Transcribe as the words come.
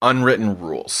unwritten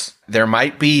rules. There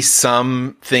might be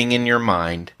something in your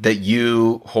mind that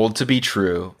you hold to be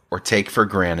true or take for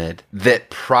granted that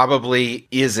probably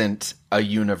isn't a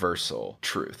universal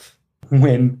truth.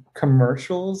 When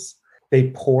commercials,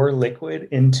 they pour liquid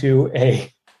into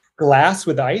a glass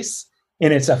with ice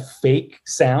and it's a fake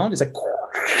sound. It's like,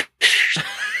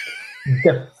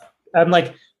 I'm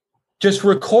like, just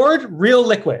record real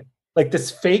liquid. Like this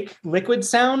fake liquid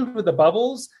sound with the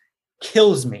bubbles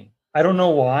kills me. I don't know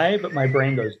why, but my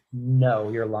brain goes, no,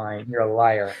 you're lying. You're a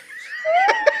liar.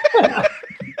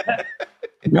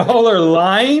 Y'all are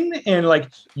lying. And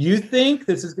like, you think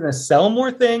this is going to sell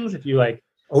more things if you like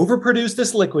overproduce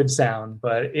this liquid sound,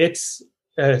 but it's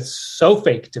so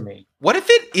fake to me. What if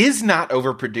it is not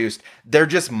overproduced? They're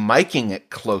just miking it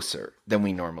closer than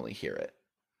we normally hear it.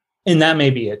 And that may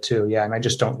be it too. Yeah. And I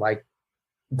just don't like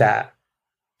that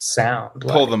sound.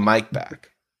 Pull the mic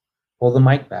back. Pull the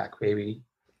mic back, baby.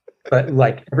 But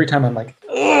like every time I'm like,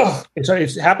 ugh,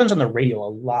 it happens on the radio a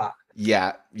lot.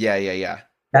 Yeah.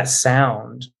 That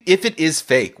sound. If it is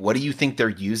fake, what do you think they're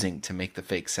using to make the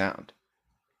fake sound?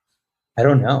 I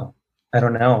don't know. I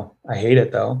hate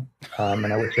it though.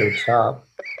 And I wish they would stop.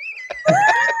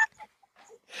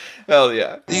 Hell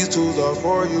yeah. These tools are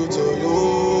for you to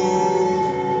use.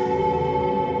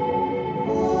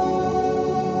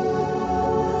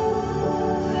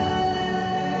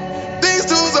 These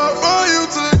tools are for you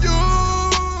to use.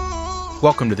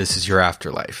 Welcome to This Is Your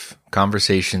Afterlife,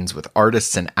 conversations with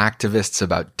artists and activists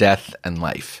about death and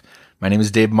life. My name is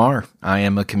Dave Marr. I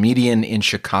am a comedian in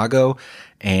Chicago,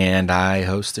 and I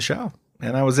host the show.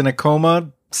 And I was in a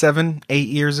coma 7-8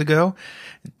 years ago.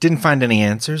 Didn't find any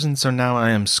answers, and so now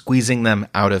I am squeezing them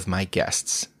out of my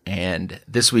guests. And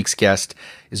this week's guest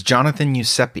is Jonathan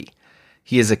Giuseppe.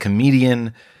 He is a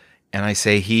comedian, and I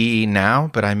say he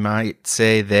now, but I might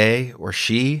say they or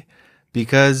she,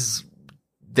 because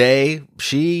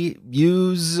she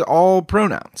use all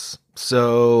pronouns.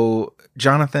 So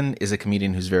Jonathan is a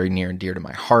comedian who's very near and dear to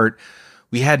my heart.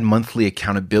 We had monthly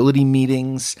accountability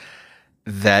meetings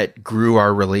that grew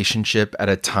our relationship at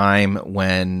a time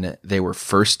when they were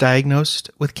first diagnosed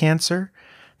with cancer.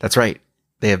 That's right.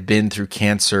 They have been through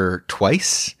cancer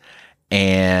twice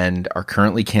and are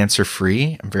currently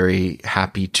cancer-free. I'm very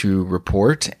happy to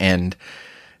report and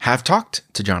have talked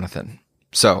to Jonathan.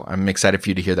 So I'm excited for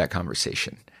you to hear that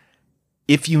conversation.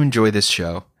 If you enjoy this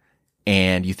show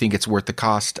and you think it's worth the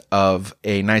cost of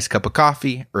a nice cup of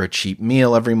coffee or a cheap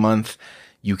meal every month,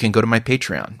 you can go to my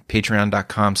Patreon,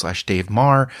 patreon.com/Dave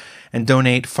Marr, and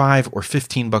donate $5 or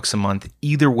 $15 a month.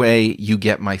 Either way, you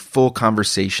get my full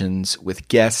conversations with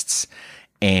guests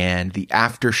and the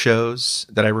after shows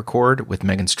that I record with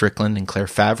Megan Strickland and Claire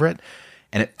Favret.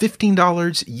 And at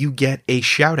 $15, you get a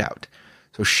shout out.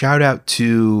 So shout out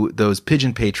to those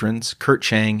pigeon patrons, Kurt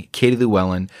Chang, Katie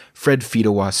Llewellyn, Fred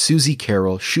Fedewa, Susie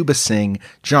Carroll, Shuba Singh,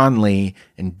 John Lee,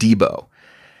 and Debo.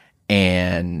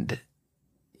 And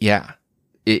yeah,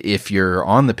 if you're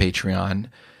on the Patreon,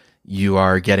 you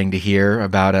are getting to hear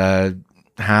about a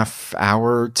half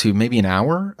hour to maybe an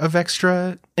hour of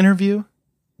extra interview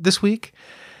this week.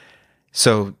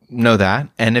 So know that.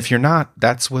 And if you're not,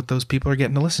 that's what those people are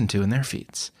getting to listen to in their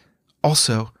feeds.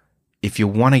 Also, if you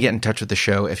want to get in touch with the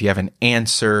show, if you have an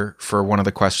answer for one of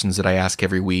the questions that I ask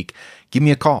every week, give me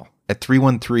a call at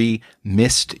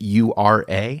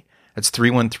 313-MISSED-URA. That's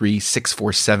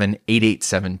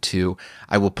 313-647-8872.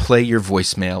 I will play your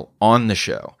voicemail on the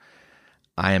show.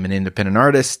 I am an independent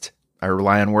artist. I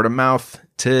rely on word of mouth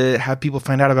to have people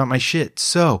find out about my shit.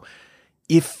 So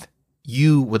if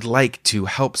you would like to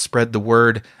help spread the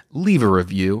word, leave a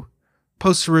review,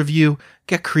 post a review,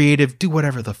 get creative, do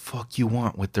whatever the fuck you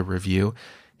want with the review.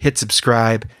 Hit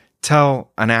subscribe,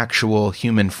 tell an actual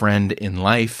human friend in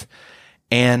life,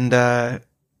 and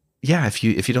yeah, if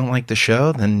you don't like the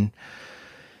show, then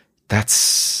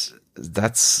that's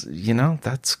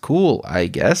cool, I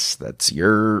guess. That's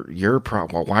your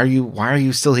problem. Why are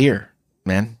you still here,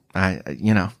 man?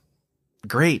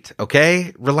 Great.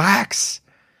 Okay, relax.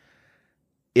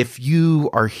 If you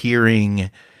are hearing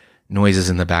noises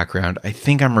in the background, I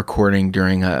think I'm recording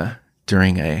during a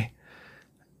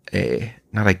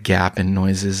not a gap in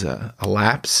noises, a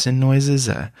lapse in noises,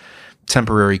 a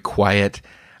temporary quiet.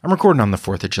 I'm recording on the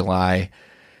 4th of July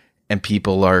and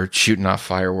people are shooting off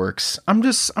fireworks. I'm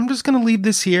just going to leave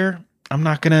this here. I'm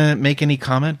not going to make any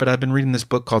comment, but I've been reading this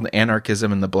book called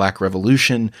Anarchism and the Black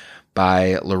Revolution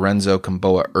by Lorenzo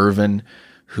Gamboa Ervin,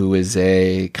 who is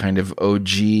a kind of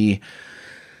OG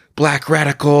black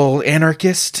radical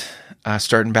anarchist,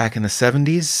 starting back in the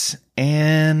 70s.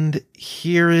 And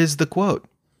here is the quote.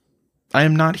 "I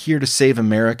am not here to save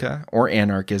America or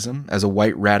anarchism as a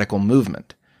white radical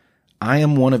movement. I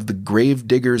am one of the grave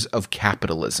diggers of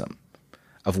capitalism,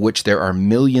 of which there are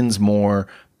millions more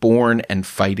born and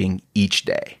fighting each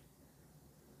day.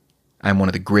 I am one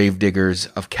of the grave diggers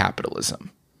of capitalism,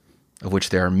 of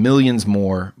which there are millions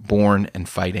more born and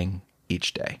fighting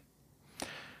each day.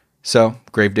 So,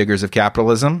 grave diggers of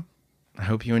capitalism, I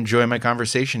hope you enjoy my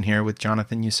conversation here with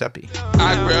Jonathan Giuseppe.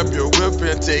 I grab your whip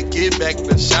and take it back to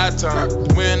Chi-Town.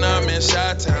 When I'm in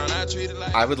Chi-Town, I treat it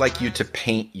like... I would like you to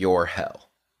paint your hell.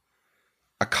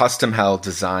 A custom hell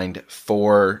designed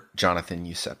for Jonathan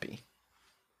Giuseppe.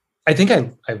 I think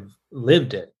I've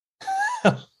lived it.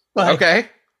 Okay.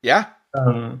 Yeah.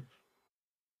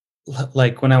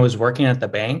 Like when I was working at the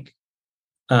bank,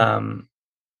 I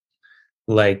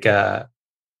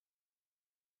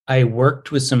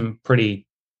worked with some pretty,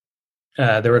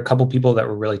 there were a couple people that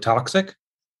were really toxic,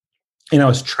 and I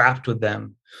was trapped with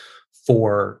them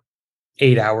for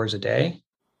 8 hours a day.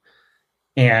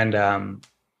 And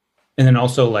then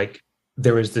also like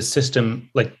there was this system,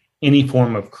 like any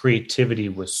form of creativity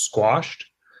was squashed.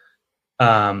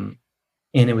 And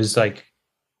it was like,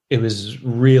 it was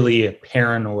really a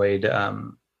paranoid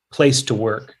place to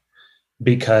work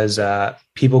because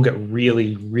people get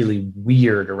really, really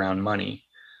weird around money.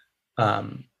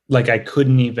 Like I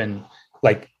couldn't even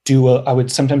like I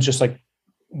would sometimes just like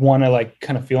want to like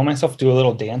kind of feel myself do a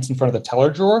little dance in front of the teller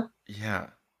drawer. Yeah.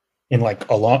 And like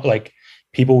a lot, like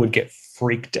people would get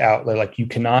freaked out. They're like, you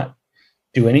cannot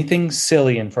do anything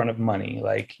silly in front of money.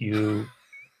 Like you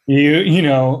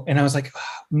know, and I was like,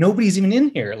 oh, nobody's even in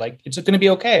here. Like, it's going to be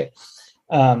okay.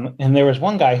 And there was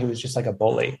one guy who was just like a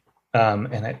bully.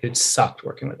 And it sucked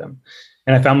working with him.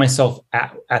 And I found myself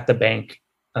at the bank,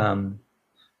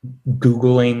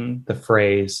 Googling the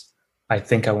phrase, I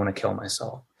think I want to kill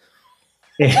myself.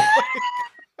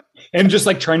 And just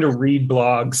like trying to read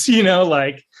blogs, you know,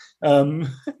 like,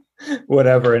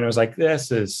 whatever. And it was like,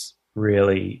 this is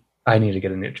really, I need to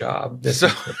get a new job.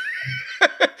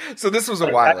 So this was a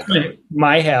while ago.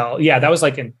 My hell. Yeah. That was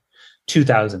like in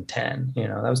 2010, you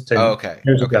know, that was 10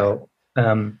 years ago.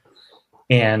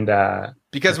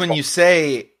 Because when you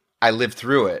say I lived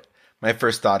through it, my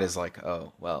first thought is like,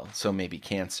 oh, well, so maybe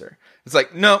cancer. It's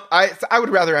like, no, I would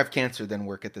rather have cancer than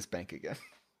work at this bank again.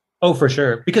 Oh, for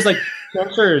sure. Because like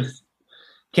cancer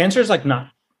is like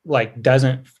not like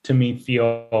doesn't to me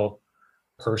feel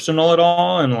personal at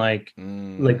all. And like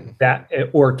that,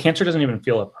 or cancer doesn't even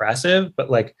feel oppressive,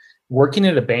 but like working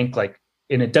at a bank, like,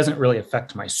 and it doesn't really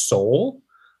affect my soul.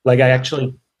 Like I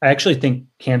actually think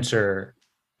cancer,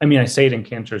 I mean, I say it in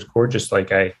Cancer is Gorgeous.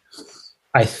 Like I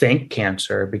thank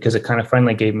cancer because it kind of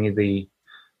finally gave me the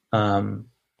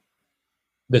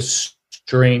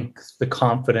strength, the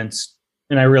confidence.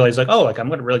 And I realized like, oh, like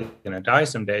I'm really going to die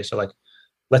someday. So like,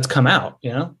 let's come out,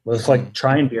 you know, let's like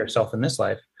try and be ourselves in this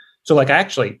life. So like, I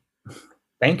actually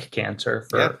thank cancer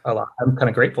for a lot. I'm kind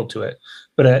of grateful to it,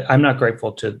 but I'm not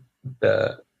grateful to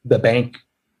the bank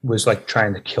was like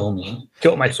trying to kill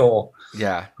my soul.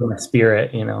 Yeah. My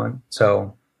spirit, you know? And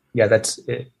so, yeah, that's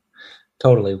it.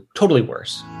 Totally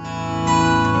worse.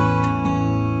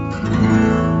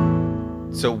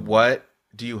 So what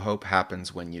do you hope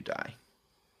happens when you die?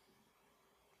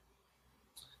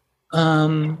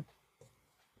 I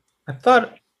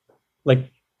thought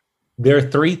like there are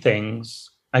three things,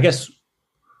 I guess,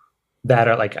 that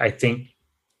are like, I think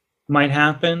might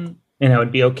happen, and I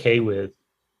would be okay with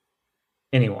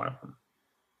any one of them.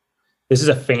 This is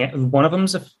one of them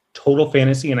is a total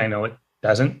fantasy, and I know it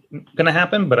doesn't going to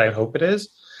happen, but I hope it is.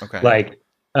 Okay. Like,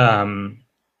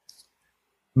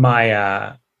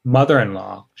 my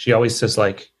mother-in-law, she always says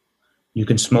like, you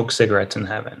can smoke cigarettes in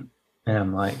heaven. And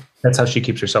I'm like, that's how she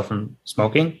keeps herself from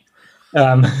smoking.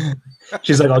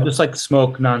 She's like, I'll just like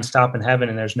smoke nonstop in heaven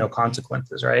and there's no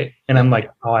consequences. Right. And I'm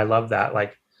like, oh, I love that.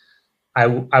 Like,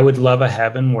 I would love a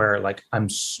heaven where like I'm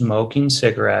smoking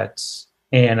cigarettes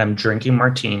and I'm drinking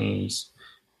martinis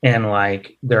and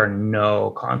like there are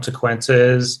no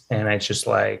consequences. And it's just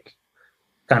like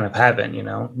kind of heaven, you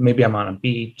know, maybe I'm on a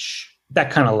beach,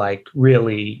 that kind of like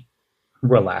really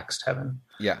relaxed heaven.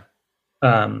 Yeah.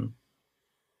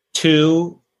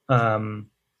 Two, have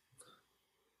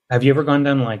you ever gone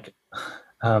down like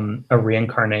a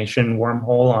reincarnation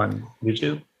wormhole on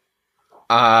YouTube?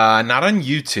 Not on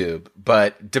YouTube,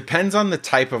 but depends on the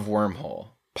type of wormhole,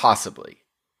 possibly.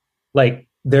 Like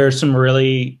there's some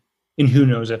really, and who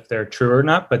knows if they're true or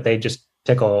not, but they just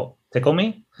tickle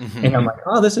me. Mm-hmm. And I'm like,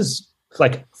 oh, this is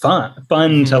like fun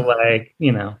mm-hmm. to like,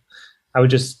 you know, I would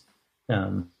just,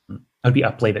 I'd be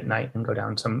up late at night and go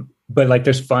down some, but like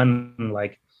there's fun,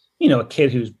 like, you know, a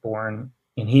kid who's born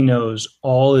and he knows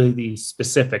all of these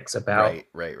specifics about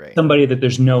Right. somebody that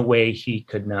there's no way he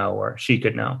could know or she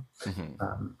could know,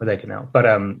 or they could know. But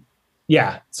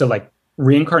yeah, so like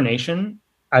reincarnation,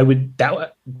 I would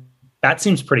that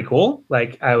seems pretty cool.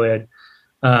 Like I would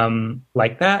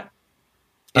like that.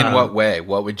 In what way?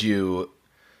 How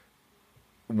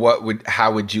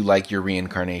would you like your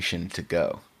reincarnation to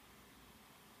go?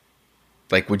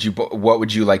 Like, what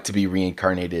would you like to be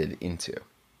reincarnated into?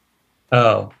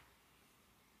 Oh,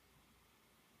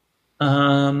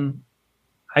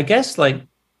 I guess like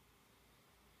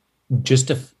just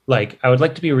to like, I would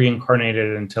like to be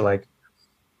reincarnated into like,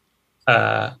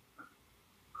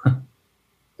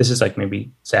 this is like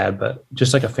maybe sad, but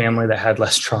just like a family that had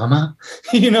less trauma,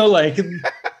 like.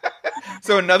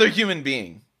 So another human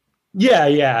being.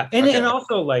 Yeah. And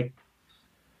also like,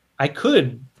 I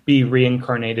could be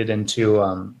reincarnated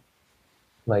into,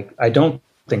 like, I don't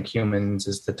think humans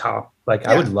is the top. Like,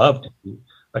 I would love to be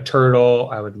a turtle.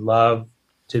 I would love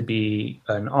to be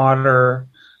an otter.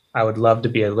 I would love to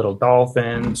be a little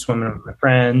dolphin swimming with my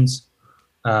friends.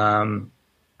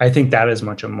 I think that is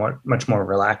much more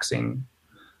relaxing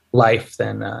life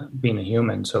than being a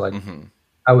human. So like,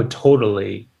 I would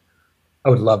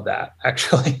love that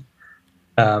actually.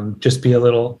 Just be a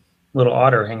little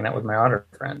otter hanging out with my otter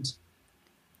friends.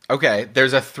 Okay,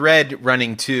 there's a thread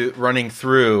running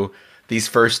through these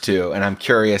first two, and I'm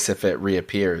curious if it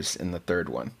reappears in the third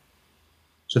one.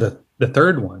 So the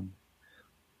third one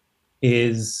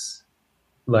is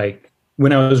like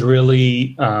when I was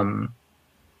really, times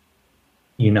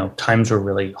were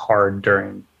really hard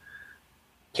during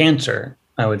cancer.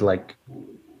 I would like,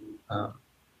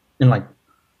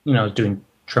 doing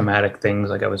traumatic things.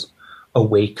 Like I was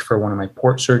awake for one of my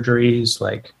port surgeries.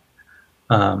 Like,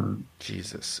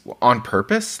 Jesus, on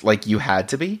purpose? Like you had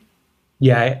to be?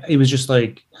 Yeah, it was just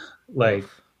like they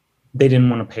didn't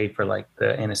want to pay for like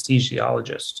the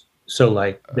anesthesiologist, so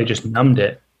like they just numbed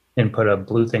it and put a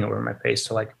blue thing over my face.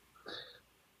 So like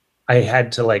I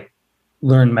had to like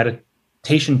learn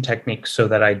meditation techniques so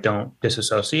that I don't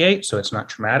disassociate, so it's not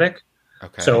traumatic.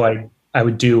 Okay. So I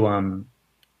would do Thich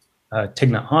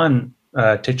Nhat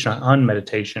Hanh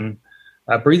meditation,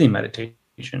 breathing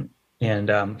meditation,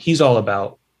 and he's all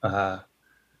about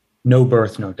no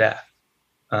birth, no death.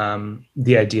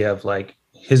 The idea of like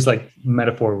his like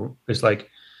metaphor is like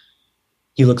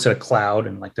he looks at a cloud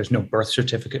and like there's no birth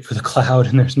certificate for the cloud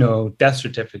and there's no death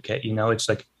certificate. It's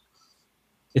like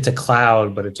it's a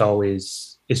cloud, but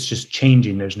it's just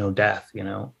changing. There's no death.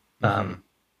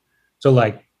 So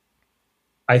like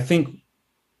I think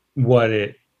what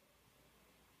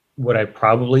I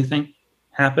probably think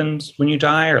happens when you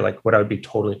die, or like what I would be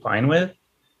totally fine with,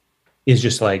 is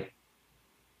just like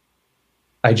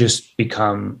I just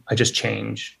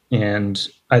change, and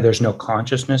there's no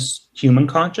consciousness, human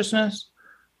consciousness,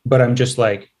 but I'm just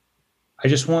like, I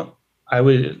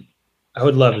would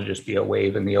love to just be a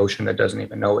wave in the ocean that doesn't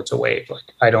even know it's a wave. Like,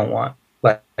 I don't want,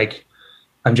 like,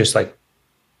 I'm just like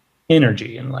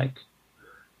energy, and like,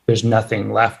 there's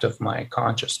nothing left of my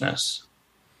consciousness.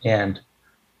 And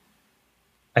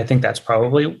I think that's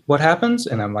probably what happens.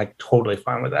 And I'm like totally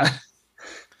fine with that.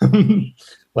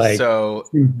 Like, so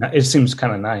it seems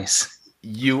kind of nice.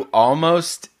 It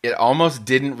almost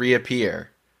didn't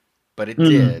reappear, but it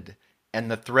did. And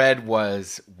the thread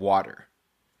was water.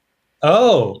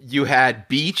 Oh, you had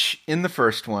beach in the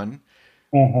first one.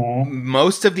 Mm-hmm.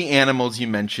 Most of the animals you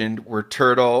mentioned were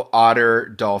turtle, otter,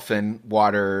 dolphin,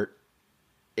 water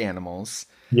animals.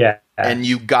 Yeah. And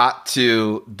you got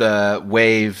to the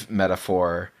wave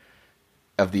metaphor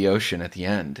of the ocean at the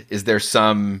end. Is there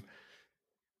some...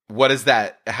 What is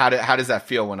that? How does that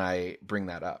feel when I bring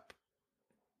that up?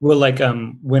 Well, like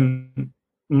when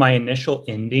my initial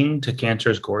ending to Cancer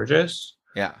is Gorgeous,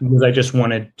 because I just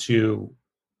wanted to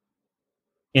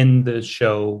end the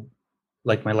show,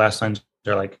 like my last lines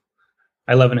are like,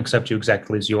 I love and accept you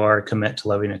exactly as you are, commit to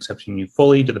loving and accepting you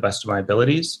fully to the best of my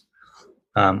abilities.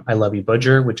 I love you,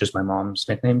 Budger, which is my mom's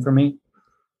nickname for me.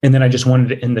 And then I just wanted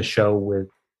to end the show with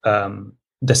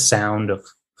the sound of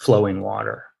flowing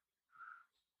water.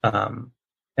 And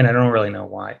I don't really know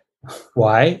why,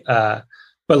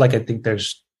 but like, I think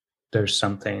there's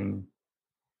something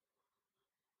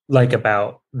like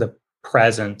about the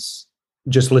presence,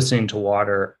 just listening to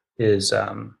water is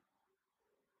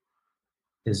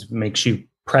makes you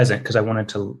present. Cause I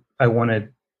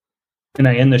wanted, and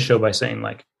I end the show by saying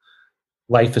like,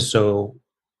 life is so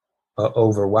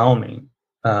overwhelming.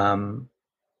 And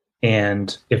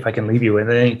if I can leave you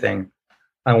with anything,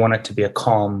 I want it to be a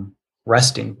calm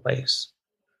resting place.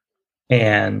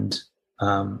 And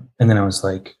then I was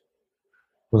like,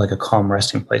 well, like a calm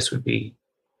resting place would be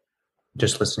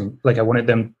just listening. Like I wanted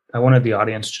the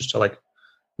audience just to like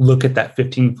look at that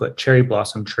 15-foot cherry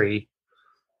blossom tree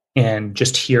and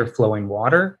just hear flowing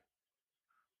water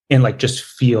and like just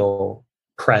feel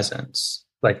presence.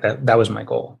 Like that was my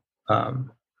goal.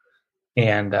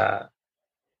 And I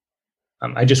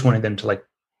just wanted them to like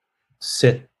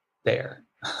sit there.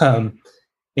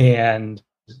 And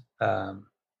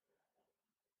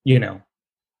you know,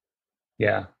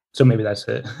 yeah. So maybe that's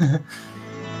it.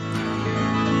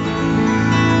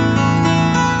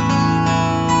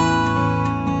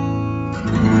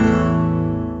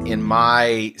 In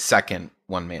my second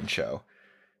one-man show,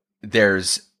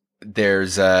 there's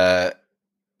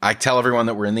I tell everyone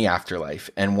that we're in the afterlife,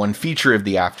 and one feature of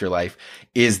the afterlife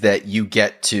is that you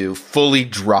get to fully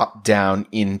drop down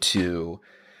into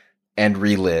and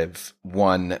relive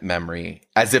one memory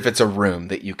as if it's a room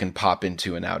that you can pop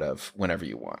into and out of whenever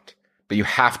you want. But you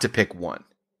have to pick one.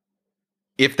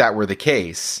 If that were the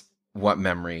case, what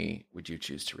memory would you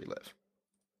choose to relive?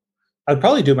 I'd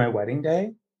probably do my wedding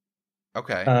day.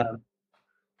 Okay.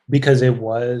 Because it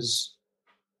was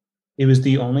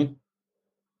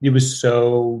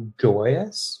so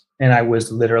joyous, and I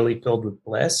was literally filled with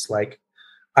bliss. Like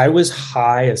I was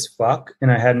high as fuck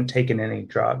and I hadn't taken any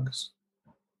drugs,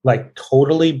 like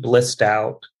totally blissed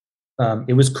out.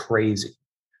 It was crazy.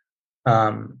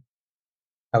 I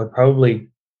would probably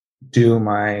do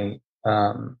my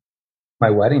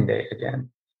wedding day again.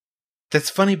 That's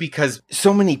funny because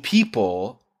so many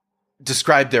people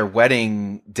describe their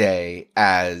wedding day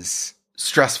as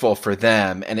stressful for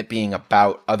them and it being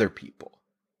about other people.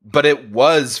 But it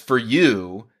was for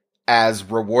you as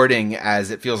rewarding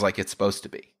as it feels like it's supposed to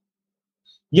be.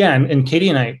 Yeah. And Katie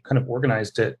and I kind of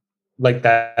organized it like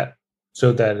that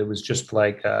so that it was just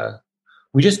like,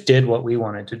 we just did what we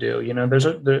wanted to do. You know,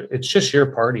 it's just your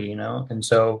party, you know? And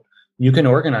so you can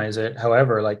organize it.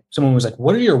 However, like someone was like,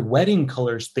 what are your wedding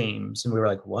colors themes? And we were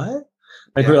like, what?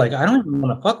 Like, we were like, I don't even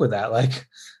want to fuck with that. Like,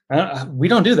 we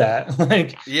don't do that.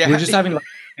 Like, we're just having like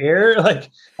air. Like,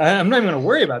 I'm not even going to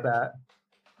worry about that.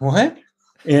 What?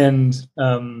 And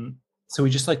so we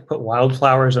just like put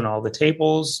wildflowers on all the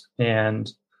tables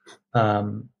and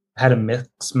had a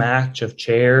mix match of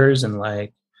chairs. And like,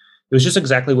 it was just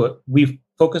exactly what we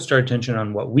focused our attention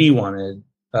on what we wanted.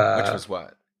 Which was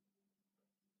what?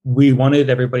 We wanted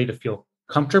everybody to feel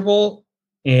comfortable.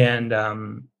 And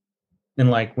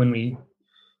like when we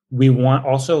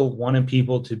wanted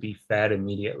people to be fed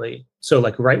immediately. So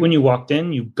like right when you walked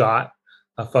in, you got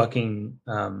a fucking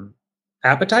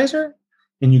appetizer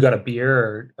and you got a beer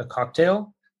or a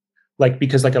cocktail. Like,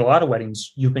 because like at a lot of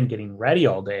weddings, you've been getting ready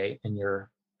all day and you're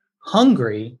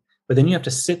hungry, but then you have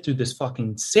to sit through this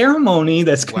fucking ceremony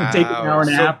that's going to take an hour and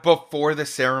a half. Before the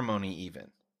ceremony even.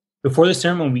 Before the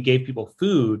ceremony, we gave people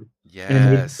food. Yes. And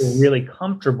it made people really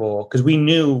comfortable because we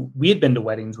knew we had been to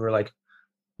weddings where like,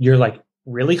 you're like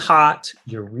really hot,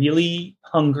 you're really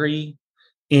hungry.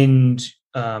 And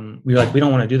we were like, we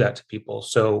don't want to do that to people.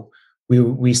 So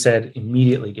we said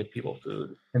immediately give people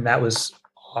food. And that was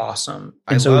awesome.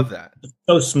 And I love that.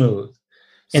 So smooth.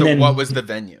 So and then, what was the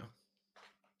venue?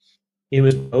 It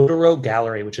was Otero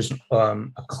Gallery, which is a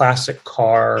classic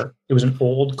car. It was an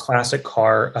old classic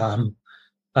car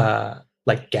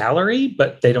like gallery,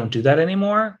 but they don't do that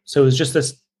anymore. So it was just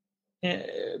this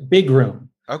big room.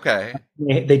 Okay.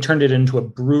 They turned it into a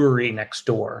brewery next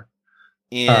door.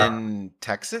 In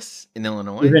Texas? In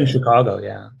Illinois? It was in Chicago,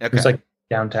 yeah. Okay. It was like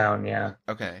downtown, yeah.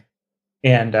 Okay.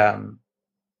 And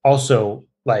also,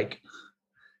 like,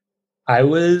 I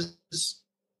was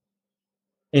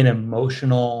an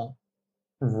emotional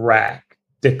wreck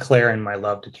declaring my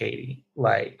love to Katie.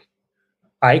 Like,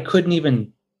 I couldn't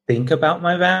even think about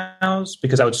my vows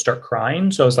because I would start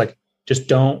crying. So I was like, just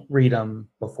don't read them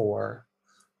before.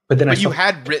 But you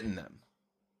had written them.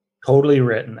 Totally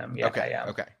written them. Yeah. Okay. Yeah.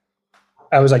 Okay.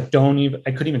 I was like, I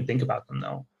couldn't even think about them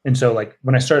though. And so like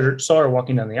when I saw her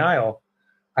walking down the aisle,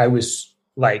 I was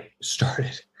like,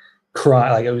 started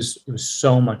crying. Like it was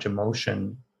so much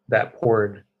emotion that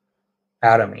poured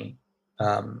out of me.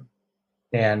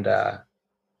 And I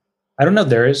don't know,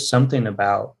 there is something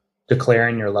about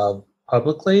declaring your love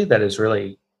publicly that is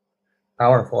really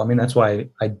powerful. I mean, that's why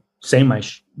I say my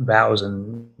vows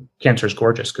and Cancer is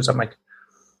Gorgeous, because I'm like,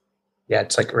 yeah,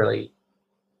 it's like really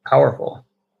powerful.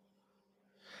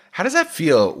 How does that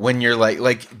feel when you're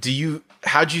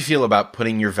how'd you feel about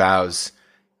putting your vows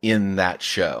in that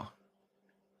show?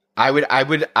 I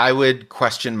would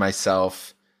question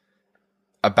myself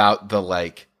about the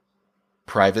like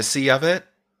privacy of it.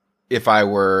 If I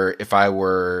were,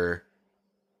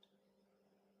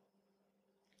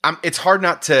 it's hard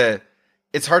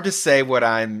to say what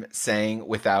I'm saying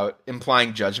without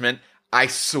implying judgment. I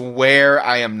swear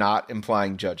I am not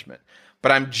implying judgment,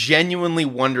 but I'm genuinely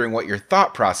wondering what your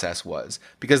thought process was,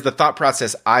 because the thought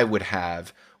process I would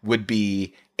have would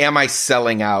be, am I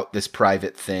selling out this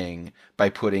private thing by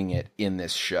putting it in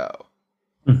this show?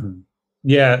 Mm-hmm.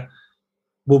 Yeah.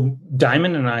 Well,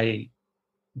 Diamond and I,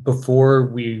 before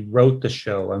we wrote the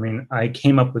show, I mean, I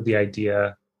came up with the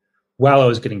idea while I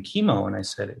was getting chemo, and I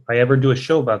said, if I ever do a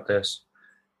show about this,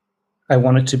 I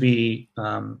want it to be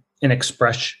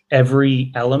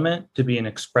every element to be an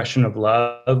expression of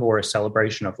love or a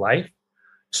celebration of life.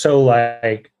 So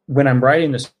like when I'm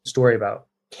writing this story about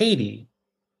Katie,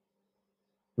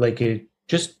 like it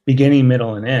just beginning,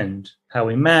 middle, and end, how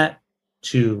we met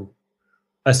to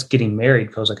us getting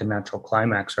married feels like a natural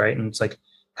climax, right? And it's like,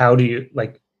 how do you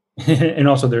like, and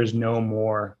also there's no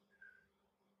more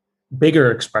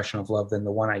bigger expression of love than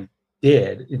the one I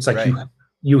did. It's like, Right.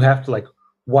 you have to like,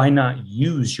 why not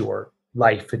use your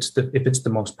life? If it's the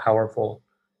most powerful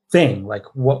thing, like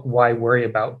why worry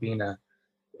about being a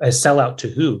sellout to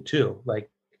who too? Like,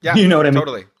 Yeah, you know what I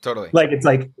mean? Totally. Like, it's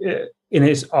like, and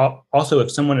it's also,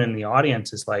 if someone in the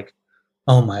audience is like,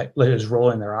 oh my, like is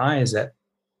rolling their eyes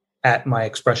at my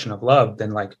expression of love,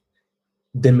 then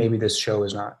maybe this show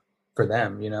is not for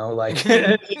them, like,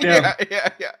 Yeah.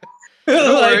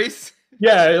 No like, worries.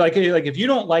 yeah, like if you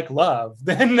don't like love,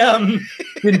 then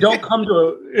don't come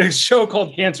to a show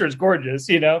called Cancer is Gorgeous,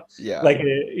 Yeah. Like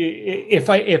if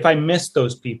I miss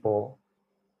those people,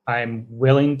 I'm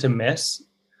willing to miss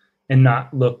and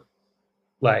not look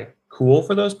like cool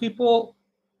for those people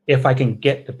if I can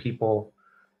get the people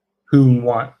who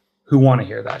want to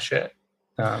hear that shit.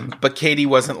 But Katie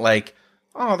wasn't like,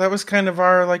 oh, that was kind of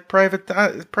our like private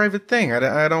thing.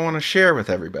 I don't want to share with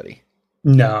everybody.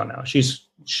 No, she's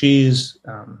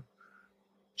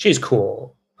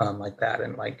cool like that,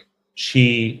 and like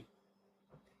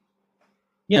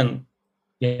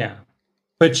yeah.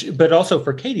 But also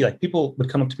for Katie, like people would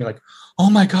come up to me like, oh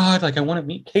my God, like I want to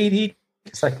meet Katie.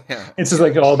 It's like, it's just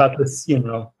like all about this,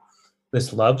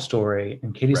 this love story.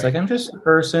 And Katie's Right. like, I'm just a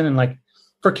person. And like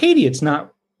for Katie, it's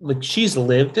not like she's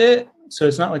lived it. So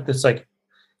it's not like this like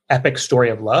epic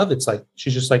story of love. It's like,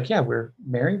 she's just like, yeah, we're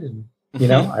married and,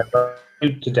 I love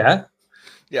you to death.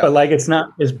 Yeah. But like, it's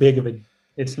not that big of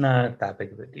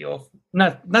a deal.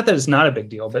 Not that it's not a big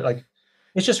deal, but like,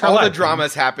 it's just her all life, the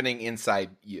drama's happening inside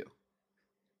you.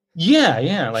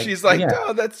 Yeah. Like she's like, yeah.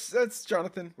 oh, that's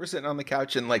Jonathan. We're sitting on the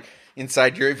couch, and like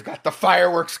inside you've got the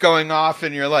fireworks going off,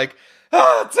 and you're like,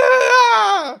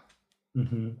 ah!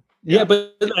 Mm-hmm. Yeah,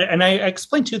 but and I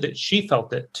explained too that she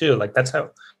felt it too. Like that's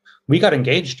how we got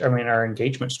engaged. I mean, our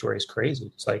engagement story is crazy.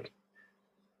 It's like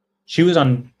she was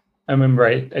on. I remember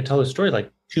I tell the story like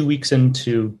 2 weeks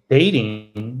into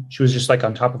dating, she was just like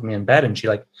on top of me in bed, and she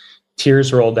like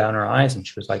tears rolled down her eyes, and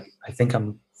she was like, "I think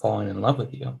I'm falling in love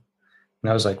with you." And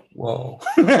I was like, "Whoa!"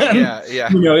 Yeah.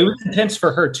 It was intense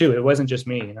for her too. It wasn't just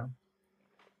me,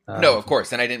 No, of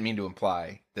course, and I didn't mean to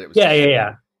imply that it was.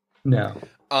 Yeah. No.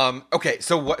 Okay.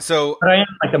 So what? So, but I am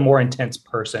like a more intense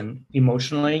person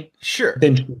emotionally. Sure.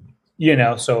 Than she,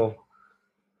 So,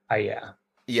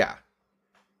 yeah.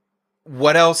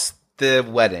 What else? The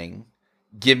wedding.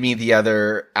 Give me the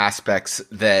other aspects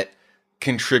that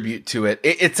contribute to it.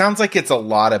 It sounds like it's a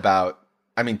lot about.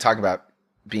 I mean, talk about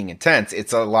being intense.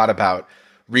 It's a lot about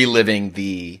reliving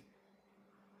the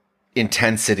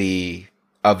intensity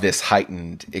of this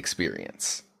heightened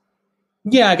experience.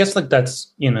 Yeah, I guess like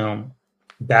that's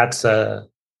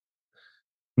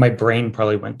my brain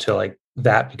probably went to like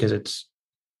that because it's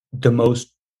the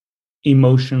most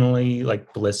emotionally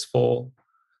like blissful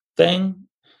thing.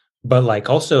 But like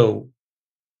also,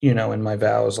 in my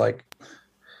vows, like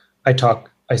I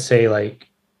say like,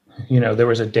 there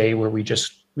was a day where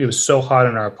it was so hot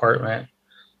in our apartment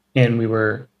and we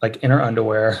were like in our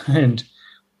underwear and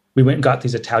we went and got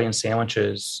these Italian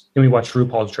sandwiches and we watched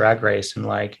RuPaul's Drag Race and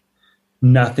like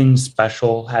nothing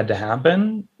special had to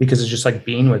happen because it's just like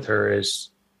being with her is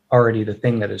already the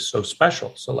thing that is so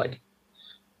special. So like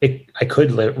I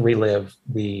could relive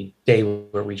the day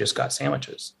where we just got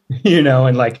sandwiches,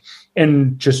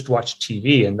 and just watch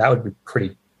TV, and that would be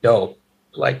pretty dope.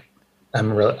 Like I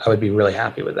would be really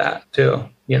happy with that too,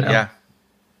 Yeah.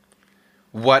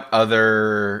 What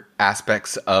other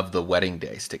aspects of the wedding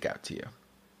day stick out to you?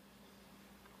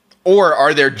 Or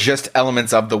are there just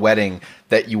elements of the wedding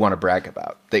that you want to brag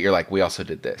about that you're like, we also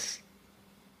did this?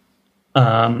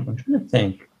 I'm trying to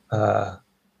think.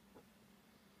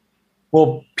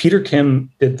 Well, Peter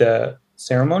Kim did the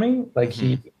ceremony, like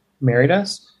he married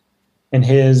us, and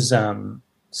his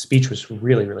speech was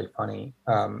really, really funny.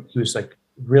 He was like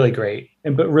really great,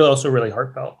 but really also really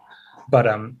heartfelt. But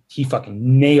he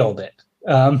fucking nailed it.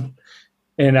 And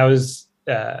And I was,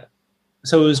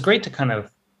 so it was great to kind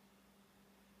of,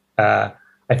 I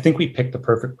think we picked the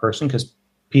perfect person because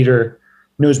Peter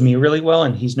knows me really well,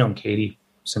 and he's known Katie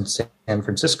since San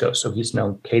Francisco. So he's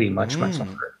known Katie much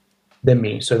longer than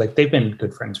me. So like they've been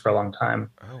good friends for a long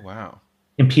time. Oh, wow.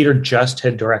 And Peter just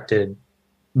had directed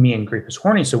me and Grief is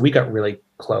Horny. So we got really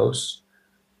close.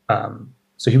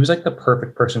 So he was like the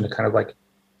perfect person to kind of like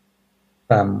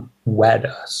wed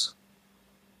us.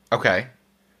 Okay.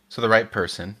 So the right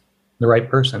person. The right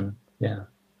person. Yeah.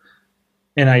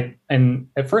 And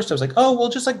at first I was like, oh, we'll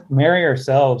just like marry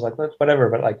ourselves. Like, let's whatever.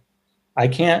 But like, I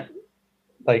can't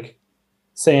like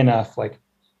say enough. Like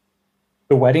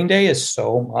the wedding day is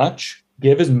so much.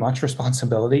 Give as much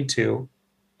responsibility to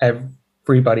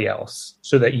everybody else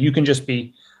so that you can just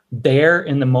be there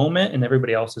in the moment and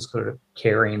everybody else is sort of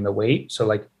carrying the weight. So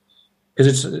like, because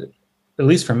it's, at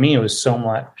least for me, it was so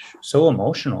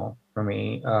emotional for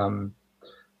me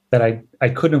that I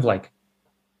couldn't have like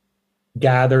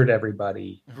gathered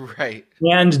everybody right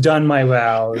and done my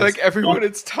vows. You're like, everyone,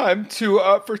 it's time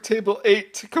to for table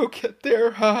 8 to go get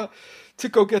their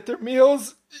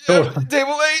meals. Table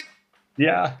 8.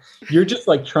 Yeah, you're just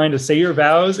like trying to say your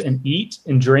vows and eat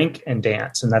and drink and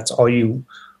dance, and that's all you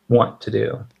want to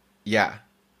do. Yeah.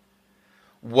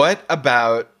 What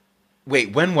about?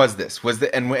 Wait, when was this? Was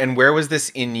the and where was this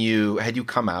in you? Had you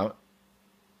come out?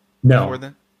 No. Before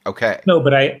then? Okay. No,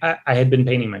 but I had been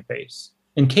painting my face.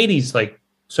 And Katie's like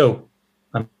so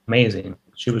amazing.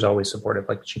 She was always supportive.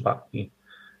 Like she bought me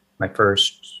my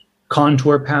first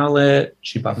contour palette.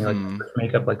 She bought me like my first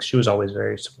makeup. Like she was always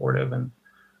very supportive. And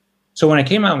so when I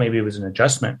came out, maybe it was an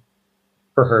adjustment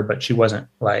for her, but she wasn't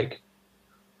like,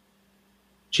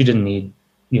 she didn't need,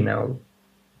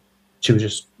 she was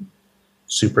just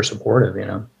super supportive,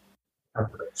 I'm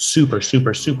super,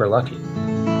 super, super lucky.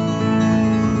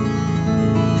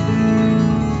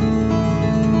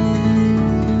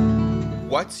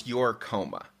 What's your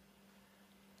coma?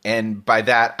 And by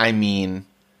that, I mean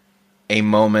a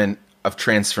moment of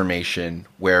transformation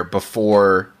where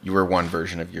before you were one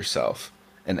version of yourself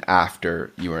and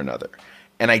after you were another.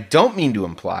 And I don't mean to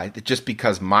imply that just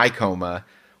because my coma,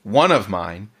 one of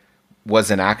mine, was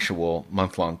an actual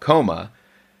month-long coma,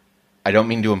 I don't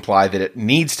mean to imply that it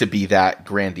needs to be that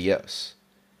grandiose.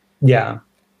 Yeah.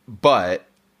 But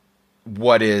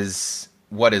what is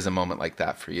a moment like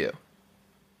that for you?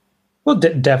 Well,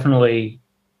 definitely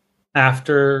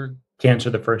after cancer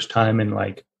the first time and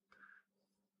like,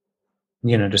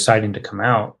 deciding to come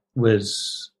out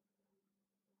was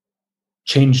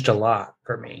changed a lot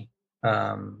for me.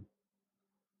 I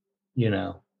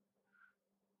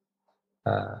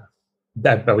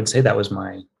would say that was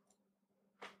my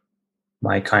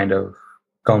kind of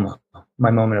coma,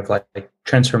 my moment of like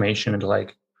transformation into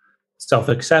like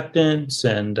self-acceptance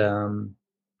and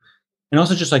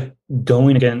also just like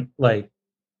going again, like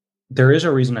there is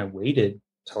a reason I waited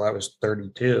till I was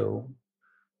 32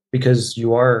 because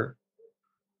you are,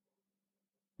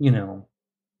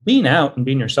 being out and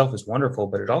being yourself is wonderful,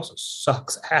 but it also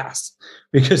sucks ass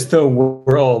because the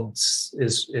world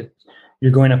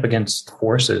you're going up against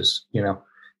forces, and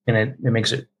it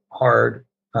makes it hard.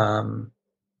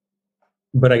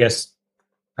 But I guess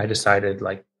I decided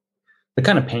like the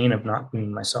kind of pain of not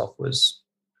being myself was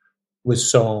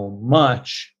so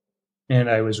much, and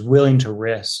I was willing to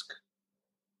risk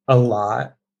a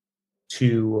lot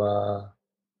to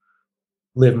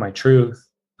live my truth.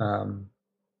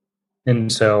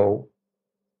 And so,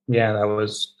 yeah, that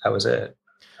was it.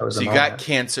 That was so you got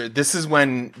cancer. This is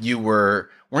when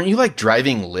weren't you like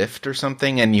driving Lyft or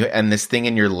something? And this thing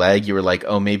in your leg, you were like,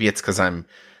 oh, maybe it's because I'm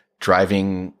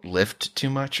driving Lyft too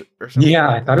much or something. Yeah,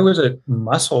 I thought it was a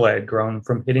muscle I had grown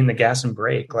from hitting the gas and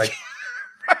brake. Like,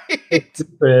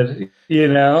 right.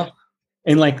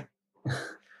 And like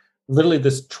literally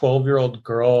this 12-year-old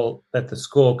girl at the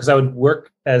school, because I would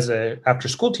work as a after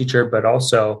school teacher, but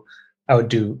also I would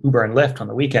do Uber and Lyft on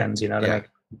the weekends, to make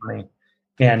money.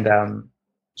 And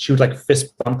she would like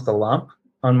fist bump the lump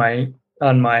on my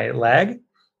leg.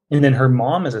 And then her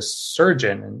mom is a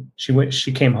surgeon, and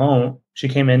she came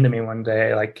into me one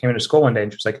day, like came into school one day,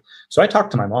 and she was like, so I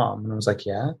talked to my mom, and I was like,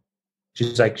 yeah.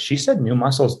 She's like, she said new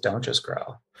muscles don't just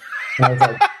grow. And I was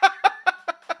like,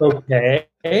 okay.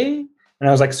 And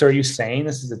I was like, so are you saying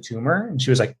this is a tumor? And she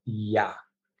was like, yeah,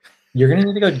 you're going to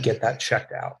need to go get that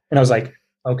checked out. And I was like,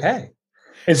 okay.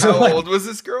 And so how old was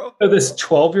this girl? So this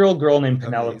 12-year-old girl named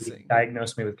Penelope Amazing.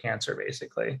 Diagnosed me with cancer,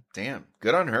 basically. Damn,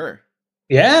 good on her.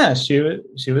 Yeah, she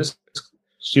was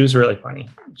really funny.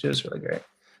 She was really great.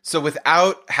 So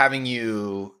without having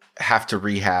you have to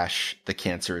rehash the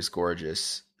Cancer is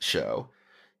Gorgeous show,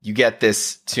 you get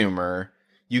this tumor,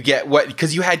 You get what,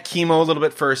 because you had chemo a little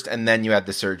bit first and then you had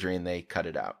the surgery and they cut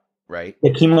it out, right?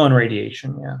 Yeah, chemo and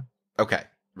radiation. Yeah. Okay.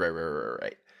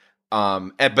 Right.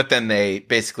 But then they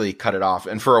basically cut it off.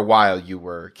 And for a while you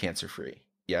were cancer free.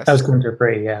 Yes. I was cancer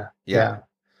free. Yeah.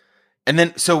 And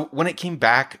then, so when it came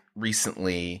back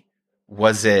recently,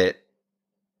 what did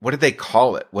they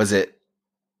call it? Did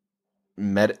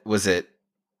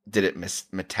it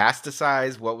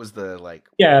metastasize? What was the like?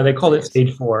 Yeah, they called it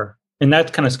stage 4. And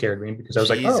that kind of scared me because I was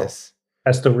like, oh,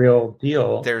 that's the real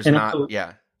deal. There's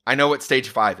I know what stage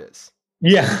 5 is.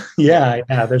 Yeah.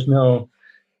 There's no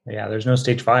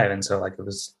stage 5. And so like, it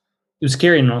was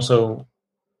scary. And also,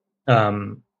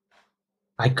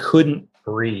 I couldn't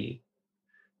breathe.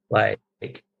 Like,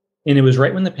 and it was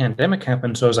right when the pandemic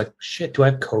happened. So I was like, shit, do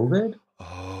I have COVID?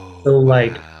 Oh, so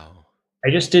like, wow. I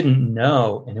just didn't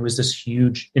know. And it was this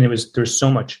huge, and there's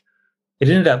so much. It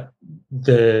ended up,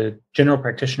 the general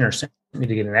practitioner sent me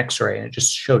to get an x-ray, and it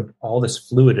just showed all this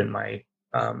fluid in my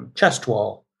chest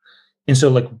wall. And so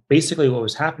like, basically what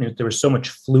was happening is there was so much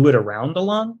fluid around the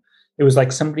lung. It was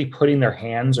like somebody putting their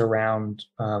hands around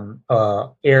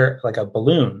air, like a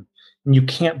balloon, and you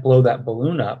can't blow that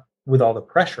balloon up with all the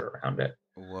pressure around it.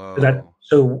 Whoa.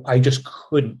 So I just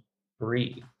couldn't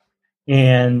breathe.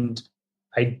 And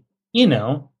I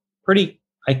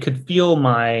could feel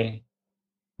my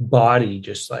body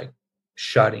just like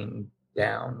shutting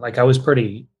down. Like it was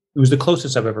the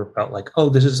closest I've ever felt like, oh,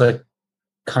 this is like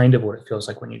kind of what it feels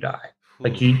like when you die.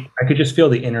 Like I could just feel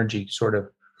the energy sort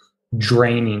of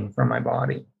draining from my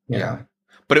body. You know?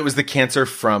 But it was the cancer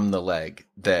from the leg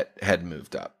that had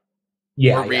moved up.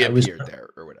 Yeah. Or reappeared there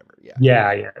or whatever. Yeah.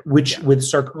 Yeah. Which with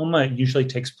sarcoma, it usually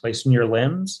takes place in your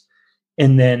limbs.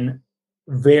 And then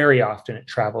very often it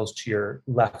travels to your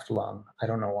left lung. I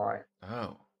don't know why.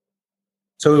 Oh.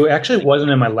 So it actually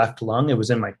wasn't in my left lung. It was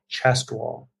in my chest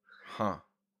wall. Huh.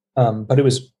 But it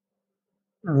was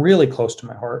really close to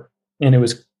my heart. And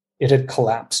it had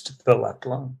collapsed to the left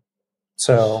lung.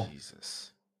 So,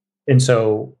 Jesus. And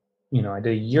so, I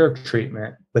did a year of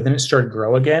treatment, but then it started to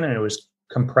grow again, and it was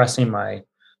compressing my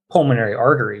pulmonary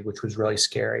artery, which was really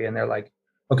scary. And they're like,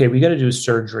 okay, we got to do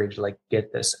surgery to like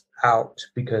get this out,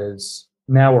 because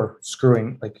now we're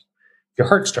screwing, like if your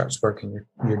heart starts working,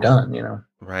 you're done,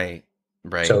 Right.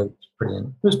 So it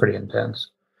was pretty intense.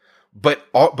 But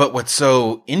what's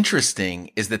so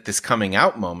interesting is that this coming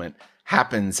out moment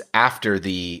happens after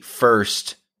the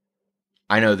first.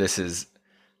 I know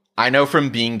from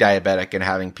being diabetic and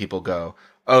having people go,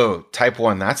 oh, type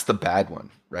 1, that's the bad one,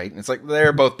 right? And it's like,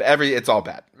 they're both, it's all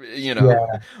bad,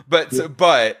 Yeah.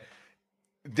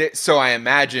 So I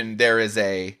imagine there's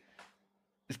the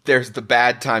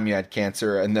bad time you had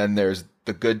cancer, and then there's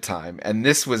the good time. And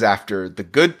this was after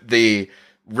the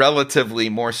relatively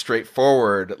more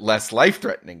straightforward, less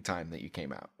life-threatening time that you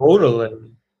came out. Totally.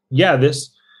 Yeah.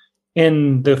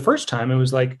 And the first time it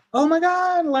was like, oh my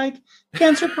God, like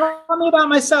cancer taught me about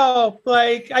myself.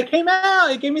 Like I came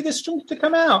out, it gave me the strength to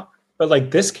come out. But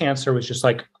like this cancer was just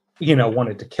like,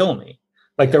 wanted to kill me.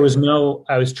 Like there was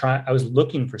I was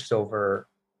looking for silver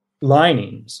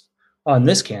linings on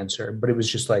this cancer, but it was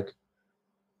just like,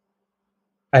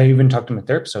 I even talked to my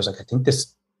therapist. I was like,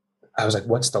 I was like,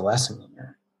 what's the lesson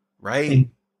here? Right. And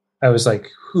I was like,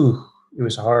 it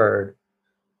was hard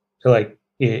to like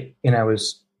it. And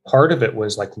part of it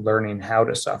was like learning how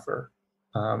to suffer.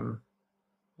 What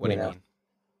do you mean?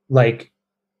 Like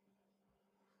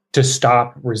to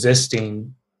stop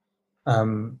resisting,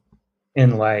 and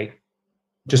like,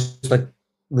 just like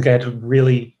I had to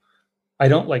really, I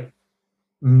don't like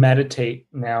meditate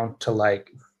now to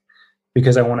like,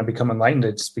 because I want to become enlightened.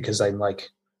 It's because I'm like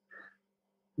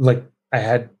I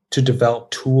had to develop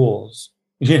tools,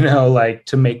 like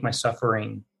to make my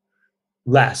suffering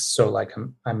less. So like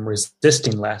I'm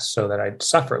resisting less so that I'd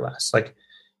suffer less. Like,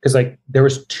 cause like there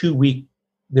was 2 week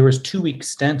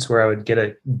stints where I would get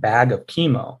a bag of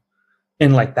chemo,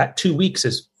 and like that 2 weeks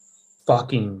is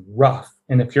fucking rough.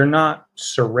 And if you're not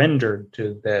surrendered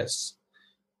to this,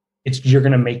 you're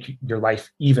going to make your life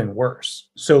even worse.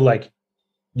 So like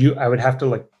I would have to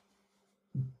like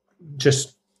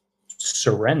just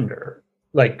surrender.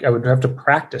 Like I would have to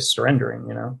practice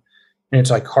surrendering, and it's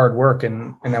like hard work,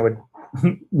 and I would,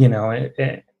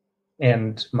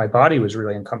 and my body was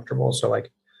really uncomfortable. So like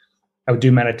I would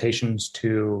do meditations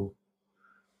to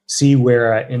see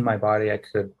where in my body I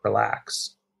could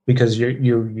relax, because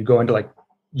you go into like,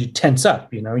 you tense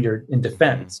up, you're in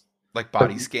defense. Like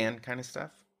body scan kind of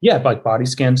stuff? Yeah. Like body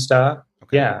scan stuff.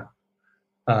 Okay. Yeah.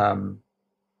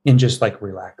 And just like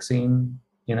relaxing,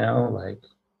 like,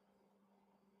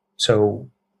 so,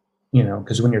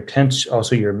 because when you're tense,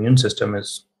 also your immune system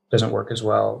doesn't work as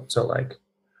well. So like,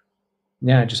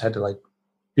 yeah, I just had to like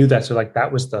do that. So like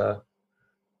that was the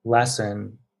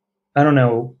lesson. I don't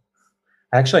know.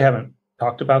 I actually haven't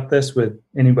talked about this with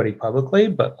anybody publicly,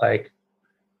 but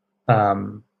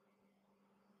um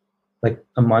like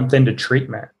a month into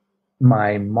treatment,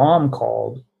 my mom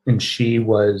called and she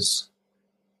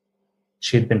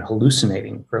had been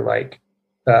hallucinating for like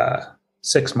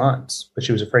 6 months, but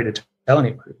she was afraid to tell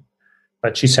anybody.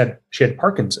 But she said she had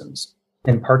Parkinson's,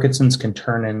 and Parkinson's can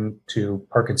turn into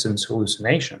Parkinson's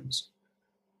hallucinations.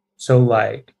 So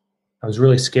like I was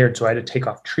really scared. So I had to take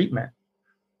off treatment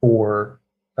for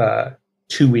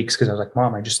 2 weeks because I was like,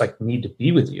 Mom, I just like need to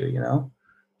be with you, you know?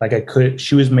 Like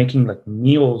she was making like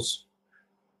meals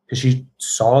because she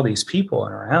saw these people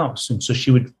in her house. And so she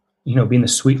would, you know, being the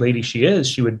sweet lady she is,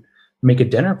 she would make a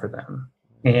dinner for them.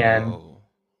 And Whoa.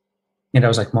 and I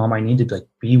was like, Mom, I need to like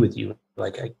be with you.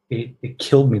 Like it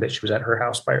killed me that she was at her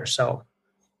house by herself.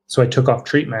 So I took off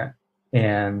treatment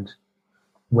and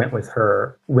went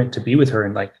to be with her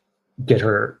and like get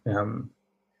her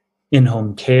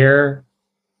in-home care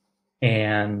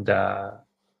and go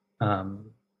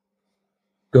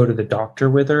to the doctor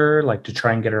with her, like to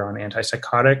try and get her on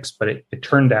antipsychotics. But it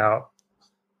turned out,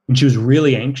 and she was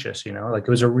really anxious, you know, like it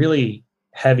was a really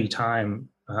heavy time.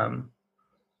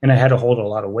 And I had to hold a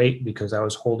lot of weight because I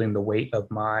was holding the weight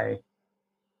of my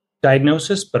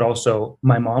diagnosis, but also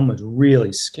my mom was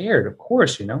really scared, of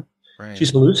course, you know, Right.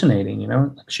 she's hallucinating, you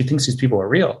know, she thinks these people are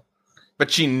real. But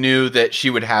she knew that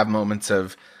she would have moments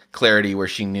of clarity where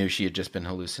she knew she had just been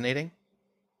hallucinating.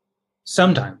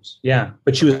 Sometimes, yeah,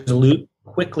 but she was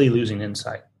quickly losing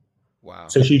insight. Wow.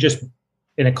 So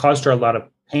and it caused her a lot of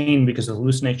pain because the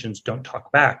hallucinations don't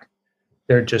talk back.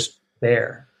 They're just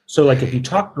there. So like if you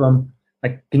talk to them,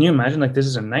 like, can you imagine like this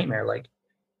is a nightmare? Like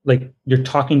you're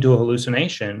talking to a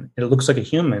hallucination and it looks like a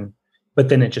human, but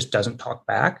then it just doesn't talk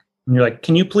back. And you're like,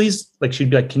 can you please, like,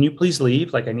 she'd be like, can you please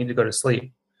leave? Like, I need to go to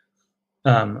sleep.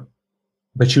 But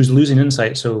she was losing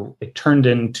insight. So it turned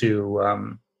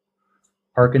into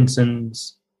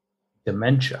Parkinson's,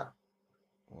 dementia.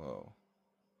 Whoa.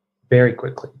 Very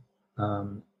quickly.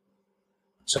 So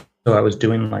I was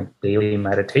doing like daily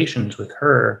meditations with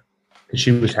her because she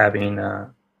was having,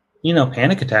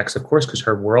 panic attacks, of course, because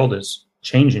her world is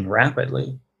changing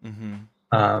rapidly.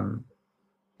 Mm-hmm.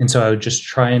 And so I would just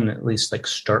try and at least like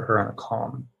start her on a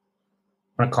calm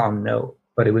note,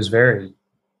 but it was very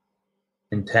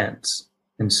intense.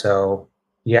 And so,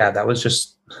 yeah, that was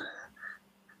just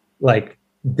like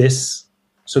this.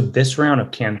 So this round of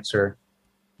cancer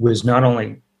was not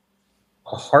only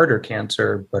a harder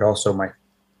cancer, but also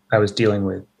I was dealing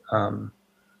with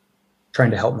trying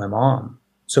to help my mom.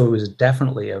 So it was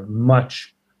definitely a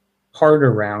much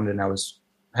harder round, and I was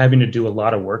having to do a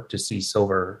lot of work to see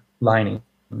silver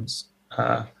linings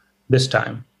this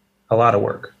time. A lot of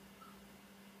work.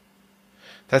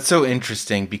 That's so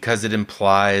interesting because it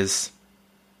implies...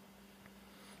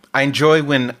 I enjoy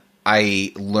when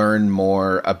I learn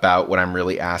more about what I'm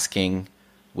really asking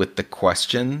with the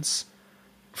questions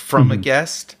from a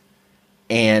guest.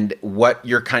 And what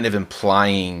you're kind of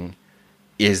implying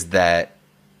is that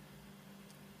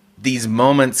these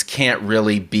moments can't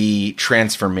really be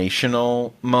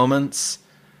transformational moments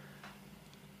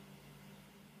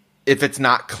if it's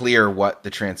not clear what the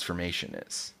transformation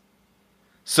is.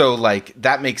 So, like,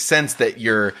 that makes sense that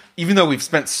even though we've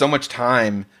spent so much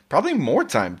time, probably more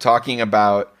time, talking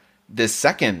about this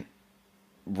second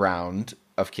round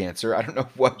of cancer. I don't know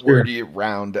what word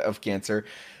round of cancer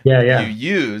you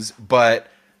use, but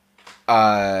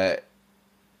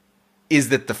is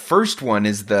that the first one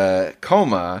is the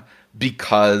coma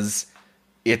because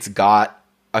it's got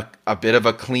a bit of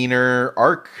a cleaner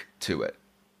arc to it.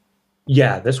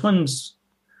 Yeah, this one's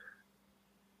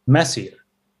messier.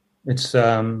 It's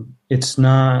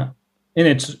not,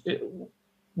 and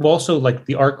also like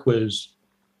the arc was,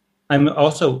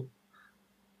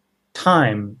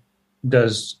 time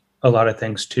does a lot of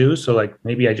things too. So like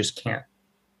maybe I just can't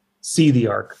see the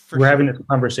arc. We're having a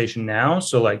conversation now.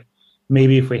 So like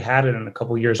maybe if we had it in a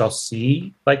couple of years, I'll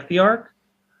see like the arc.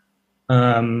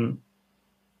 But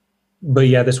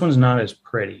yeah, this one's not as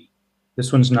pretty.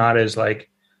 This one's not as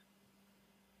like,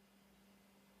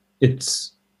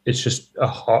 it's just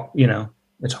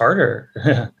it's harder,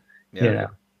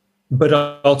 but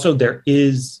also there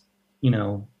is,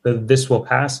 this will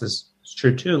pass is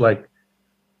true too. Like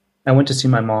I went to see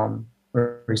my mom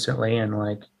recently and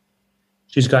like,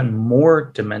 she's gotten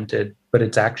more demented, but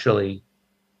it's actually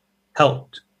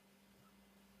helped.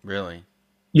 Really?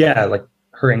 Yeah. Like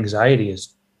her anxiety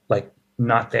is like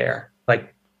not there.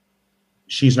 Like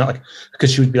she's not like,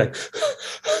 because she would be like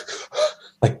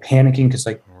panicking. Cause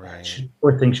like, right.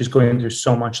 Poor thing. She's going through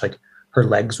so much like her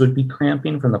legs would be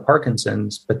cramping from the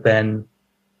Parkinson's, but then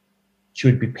she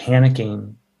would be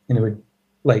panicking, and it would,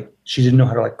 like, she didn't know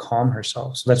how to like calm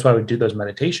herself. So that's why I would do those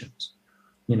meditations,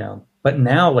 you know. But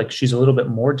now, like, she's a little bit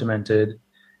more demented,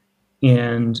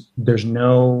 and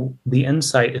the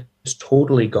insight is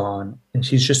totally gone, and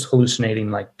she's just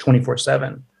hallucinating like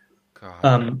 24/7.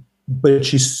 But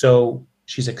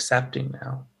she's accepting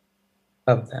now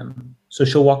of them. So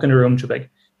she'll walk into a room, she'll be like,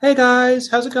 "Hey guys,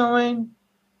 how's it going?"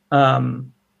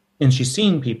 And she's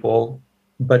seeing people,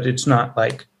 but it's not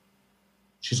like,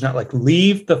 she's not like,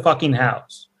 "Leave the fucking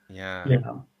house." Yeah. You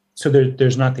know? So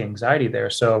there's not the anxiety there.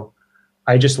 So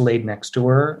I just laid next to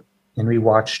her and we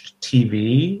watched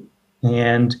TV,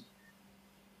 and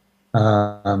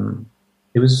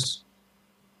it was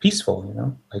peaceful, you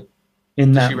know, like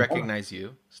in that. Does she recognize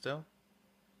you still?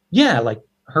 Yeah. Like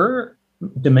her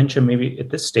dementia, maybe at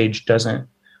this stage doesn't,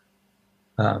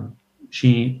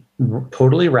 she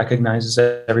totally recognizes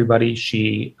everybody.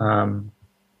 She,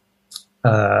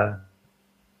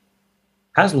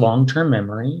 has long-term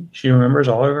memory. She remembers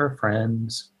all of her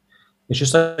friends. It's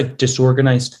just like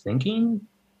disorganized thinking,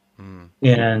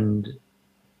 and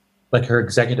like her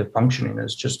executive functioning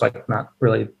is just like not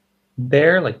really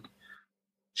there. Like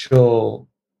she'll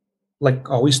like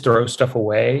always throw stuff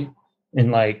away,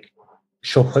 and like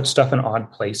she'll put stuff in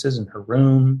odd places in her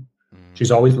room.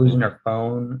 She's always losing her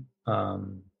phone.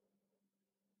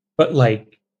 But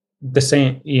like the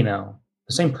same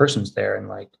person's there, and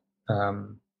like,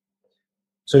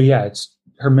 so yeah, it's,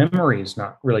 her memory is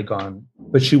not really gone,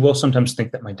 but she will sometimes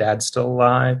think that my dad's still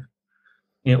alive,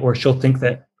 you know, or she'll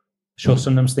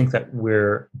sometimes think that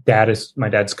my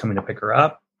dad's coming to pick her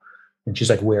up, and she's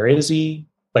like, "Where is he?"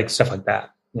 Like stuff like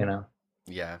that, you know?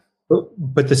 Yeah.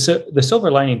 But the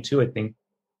silver lining too, I think,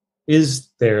 is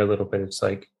there a little bit. It's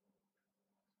like,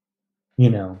 you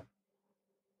know,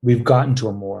 we've gotten to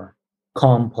a more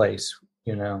calm place,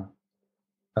 you know,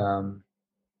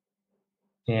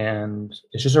 and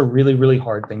it's just a really, really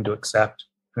hard thing to accept.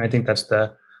 And I think that's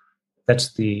the,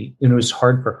 it was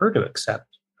hard for her to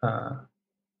accept.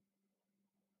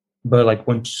 But like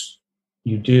once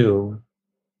you do,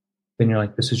 then you're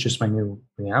like, this is just my new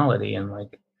reality. And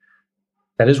like,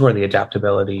 that is where the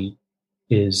adaptability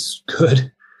is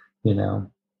good, you know?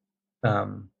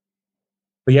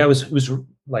 But yeah, it was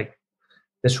like,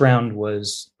 this round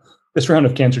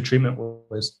of cancer treatment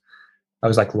was, I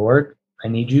was like, Lord, I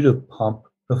need you to pump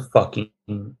the fucking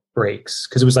brakes.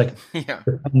 Cause it was like,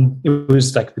 it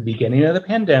was like the beginning of the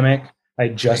pandemic.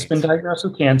 I'd just been diagnosed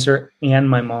with cancer, and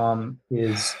my mom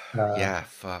is,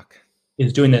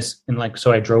 is doing this. And like,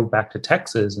 so I drove back to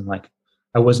Texas, and like,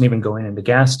 I wasn't even going into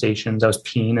gas stations. I was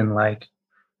peeing in like,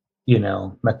 you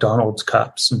know, McDonald's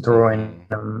cups and pulling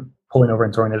over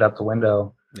and throwing it out the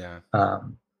window. Yeah.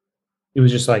 It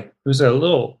was just like, it was a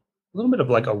little bit of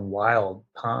like a wild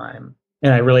time.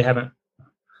 And I really haven't,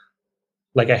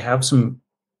 like, I have some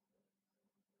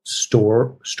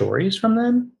stories from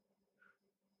then.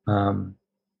 And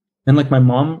like my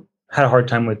mom had a hard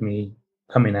time with me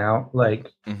coming out,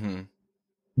 like,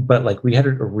 but like we had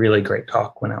a really great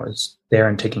talk when I was there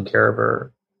and taking care of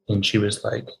her. And she was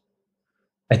like,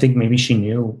 I think maybe she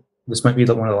knew this might be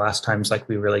one of the last times like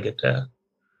we really get to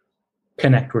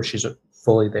connect where she's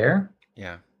fully there.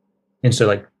 Yeah. And so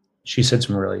like she said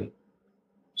some really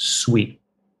sweet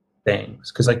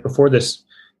things. Cause like before this,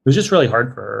 it was just really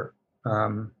hard for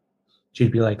her.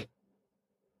 She'd be like,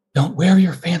 "Don't wear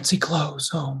your fancy clothes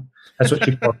home." That's what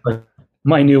she called like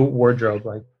my new wardrobe.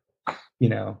 Like, you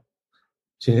know,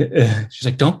 she's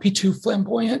like, "Don't be too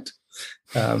flamboyant."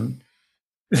 But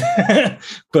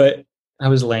I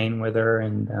was laying with her,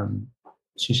 and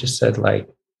she just said like,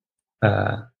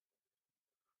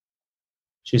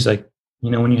 she's like,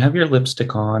 "You know, when you have your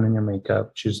lipstick on and your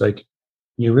makeup," she's like,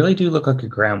 "you really do look like your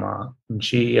grandma." And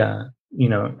she, you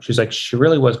know, she's like, she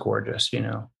really was gorgeous, you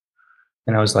know.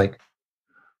 And I was like,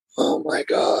 oh my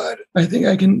God, I think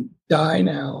I can die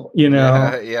now, you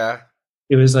know? Yeah.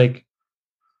 It was like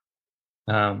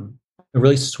a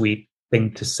really sweet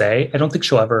thing to say. I don't think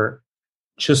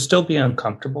she'll still be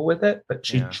uncomfortable with it, but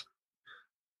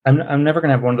I'm never going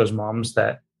to have one of those moms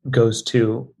that goes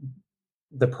to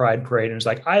the Pride Parade and is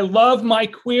like, "I love my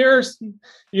queer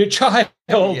your child."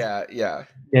 Yeah. Yeah.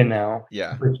 You know?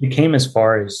 Yeah. But she came as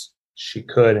far as she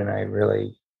could, and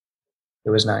it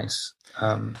was nice.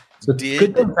 So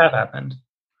good things have happened.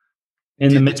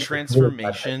 In the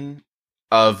transformation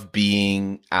of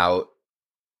being out,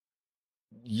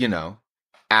 you know,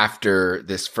 after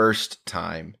this first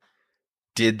time,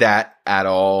 did that at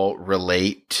all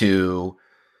relate to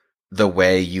the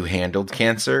way you handled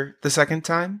cancer the second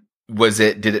time?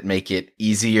 Did it make it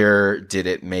easier? Did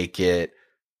it make it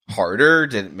harder?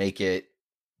 Did it make it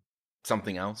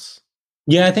something else?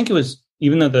 Yeah, I think it was,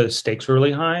 even though the stakes were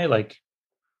really high, like,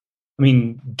 I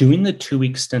mean, doing the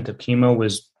 2-week stint of chemo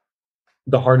was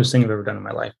the hardest thing I've ever done in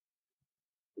my life,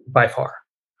 by far.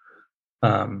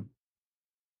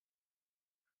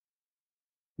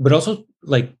 But also,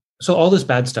 like, so all this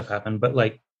bad stuff happened, but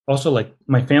like, also, like,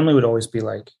 my family would always be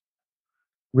like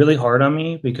really hard on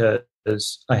me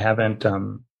because I haven't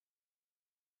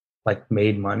like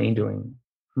made money doing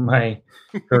my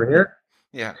career.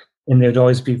 Yeah. And they'd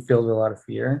always be filled with a lot of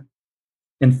fear.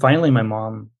 And finally my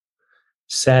mom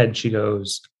said, she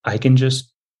goes, I can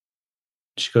just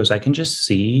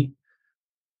see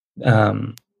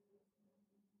that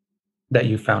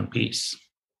you found peace.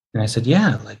 And I said,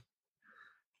 yeah, like,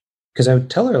 because I would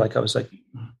tell her, like, I was like,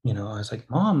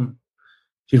 Mom,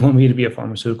 she'd want me to be a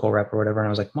pharmaceutical rep or whatever. And I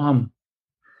was like, Mom,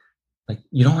 like,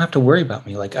 you don't have to worry about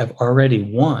me. Like, I've already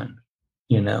won,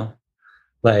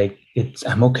 like,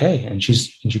 I'm okay. And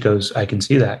she goes, I can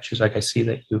see that. She's like, I see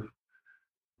that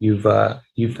you've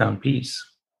found peace.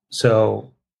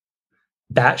 So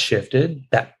that shifted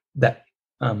that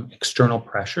external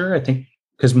pressure, I think,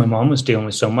 because my mom was dealing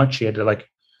with so much, she had to like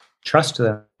trust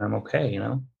that I'm okay,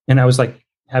 and I was like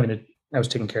I was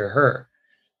taking care of her.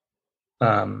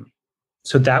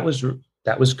 So that was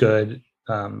good.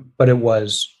 But it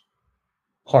was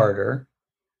harder.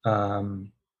 But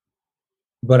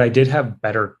I did have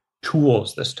better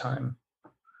tools this time.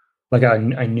 Like I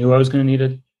knew I was going to need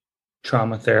a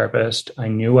trauma therapist. I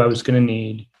knew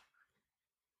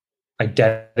I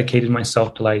dedicated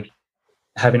myself to like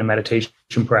having a meditation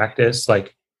practice.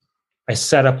 Like I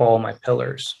set up all my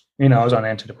pillars, I was on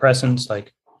antidepressants,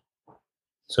 like,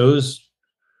 so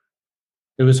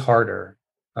it was harder.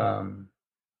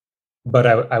 But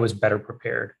I was better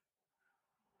prepared.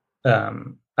 I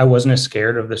wasn't as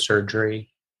scared of the surgery.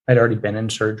 I'd already been in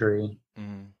surgery.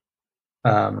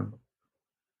 And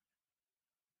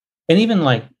even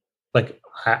like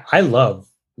I love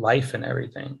life and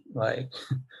everything, like,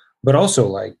 but also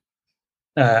like,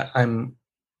 I've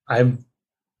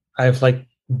like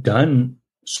done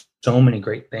so many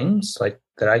great things, like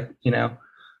that I've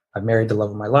married the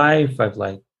love of my life. I've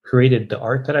like created the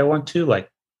art that I want to, like,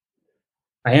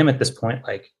 I am at this point,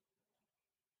 like,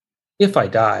 if I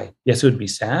die, yes, it would be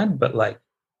sad, but like,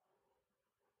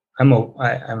 I'm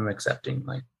accepting,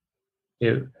 like,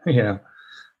 it's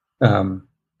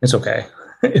okay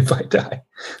if I die.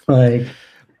 Like,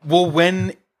 well,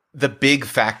 when the big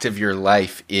fact of your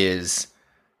life is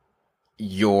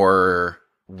your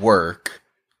work,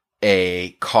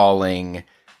 a calling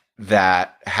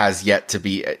that has yet to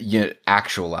be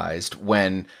actualized,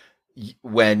 when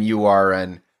you are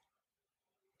an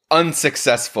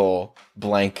unsuccessful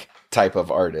blank type of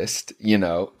artist,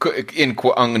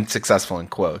 unsuccessful in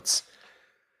quotes,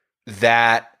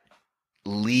 that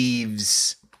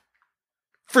leaves,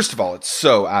 first of all, it's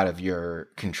so out of your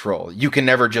control. You can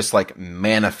never just like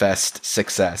manifest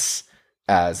success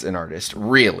as an artist,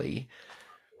 really.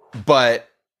 But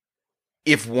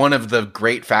if one of the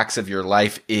great facts of your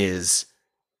life is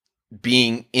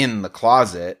being in the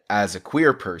closet as a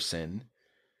queer person,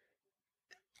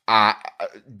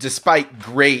 despite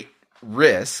great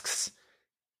risks,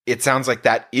 it sounds like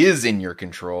that is in your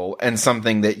control and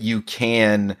something that you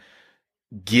can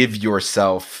give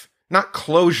yourself not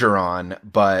closure on,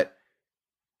 but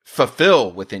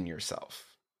fulfill within yourself.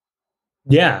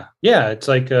 Yeah. It's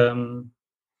like, you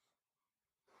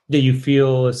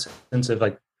feel a sense of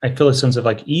like, I feel a sense of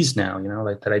like ease now,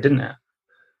 like that I didn't have.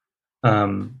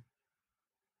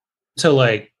 So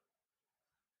like,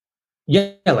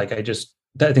 yeah, like I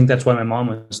think that's why my mom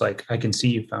was like, I can see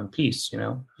you found peace,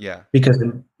 Yeah. Because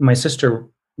my sister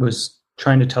was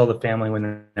trying to tell the family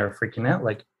when they were freaking out,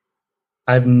 like,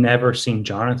 I've never seen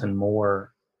Jonathan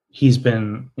more. He's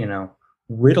been,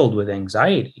 riddled with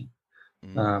anxiety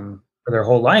for their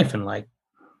whole life. And like,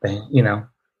 they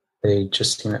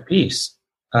just seem at peace.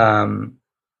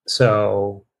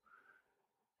 So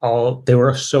they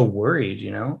were so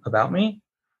worried, about me.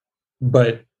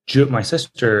 But my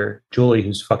sister, Julie,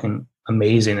 who's fucking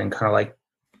amazing and kind of like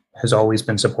has always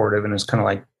been supportive and is kind of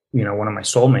like, one of my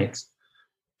soulmates,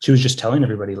 she was just telling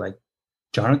everybody, like,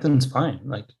 Jonathan's fine.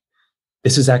 Like,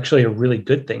 this is actually a really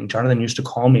good thing. Jonathan used to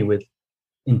call me with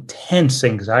intense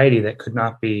anxiety that could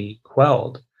not be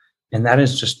quelled. And that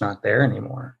is just not there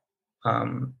anymore.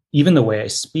 Even the way I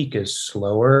speak is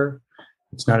slower.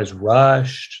 It's not as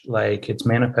rushed. Like, it's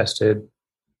manifested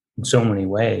in so many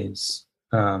ways.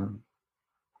 Have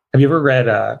you ever read,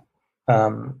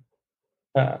 what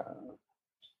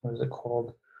is it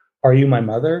called? Are You My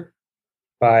Mother?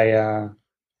 By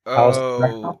Alison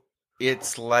Bechdel?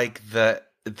 It's like the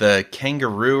the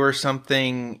kangaroo or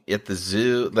something at the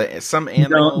zoo? Like some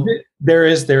animal? No, there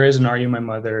is an Are You My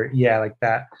Mother? Yeah, like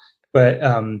that. But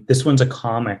this one's a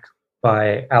comic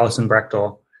by Alison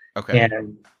Brechtel, Okay.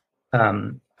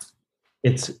 and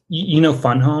it's you know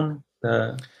Fun Home.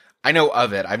 I know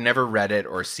of it. I've never read it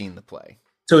or seen the play.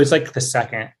 So it's like the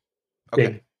second Okay.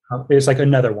 big. It's like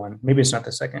another one. Maybe it's not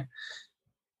the second,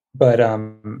 but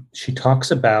she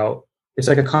talks about, it's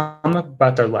like a comic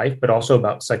about their life, but also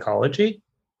about psychology,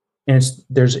 and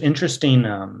there's interesting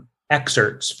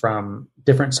excerpts from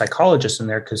different psychologists in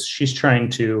there because she's trying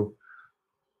to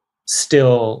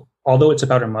still, although it's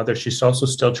about her mother, she's also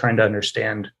still trying to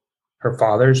understand her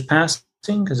father's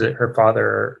passing because her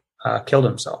father killed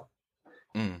himself.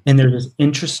 And there's this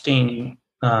interesting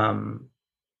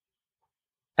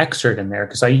excerpt in there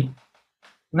because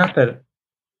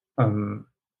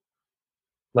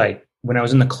like when I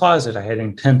was in the closet, I had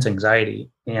intense anxiety,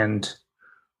 and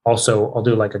also I'll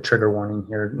do like a trigger warning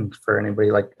here for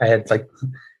anybody. Like I had like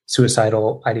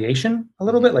suicidal ideation a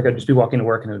little bit. Like I'd just be walking to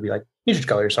work and it would be like, you should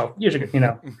kill yourself. You should,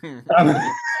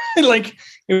 like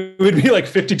it would be like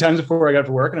 50 times before I got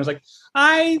to work. And I was like,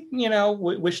 I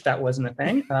wish that wasn't a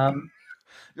thing.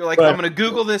 You're like, I'm going to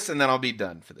Google this and then I'll be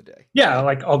done for the day. Yeah.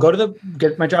 Like I'll go to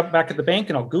get my job back at the bank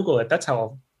and I'll Google it. That's how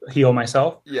I'll heal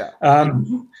myself. Yeah.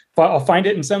 I'll find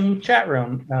it in some chat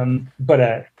room.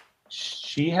 But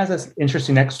she has this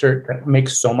interesting excerpt that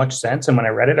makes so much sense. And when I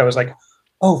read it, I was like,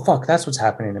 oh, fuck, that's what's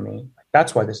happening to me.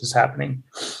 That's why this is happening.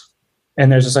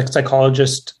 And there's this like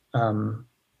psychologist, I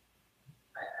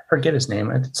forget his name.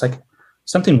 It's like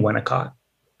something Winnicott,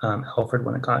 Alfred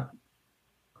Winnicott.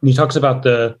 And he talks about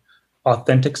the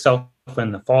authentic self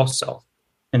and the false self.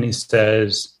 And he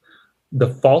says,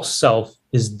 the false self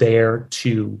is there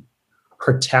to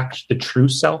protect the true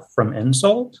self from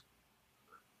insult.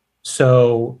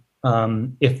 So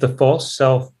if the false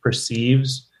self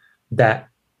perceives that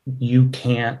you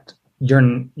can't,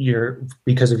 you're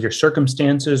because of your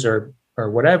circumstances or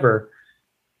whatever,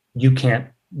 you can't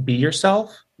be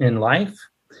yourself in life,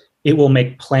 it will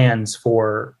make plans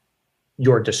for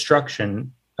your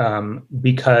destruction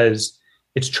because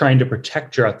it's trying to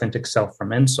protect your authentic self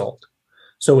from insult.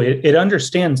 So it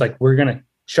understands like we're going to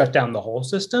shut down the whole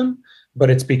system,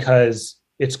 but it's because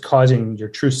it's causing your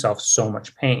true self so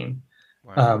much pain.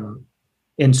 Wow.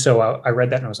 And so I read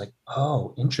that and I was like,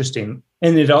 oh, interesting.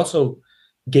 And it also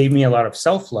gave me a lot of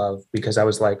self-love because I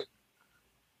was like,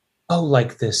 oh,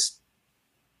 like this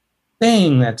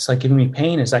thing that's like giving me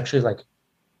pain is actually like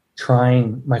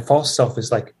my false self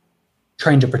is like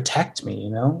trying to protect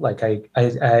me, like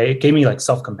I gave me like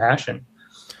self-compassion.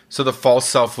 So the false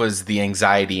self was the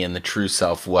anxiety and the true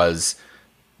self was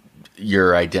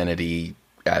your identity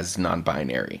as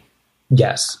non-binary.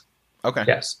 Yes. Okay.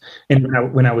 Yes.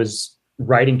 And when I was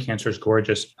writing Cancer is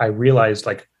Gorgeous, I realized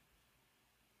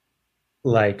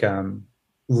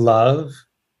love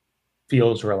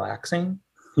feels relaxing,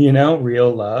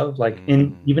 real love, like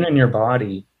even in your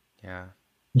body. Yeah.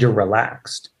 You're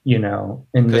relaxed, and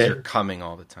because you're coming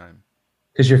all the time.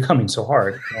 Because you're coming so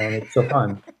hard and it's so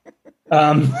fun.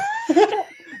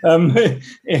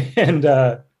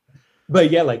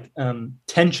 But yeah, like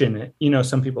tension,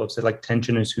 some people have said like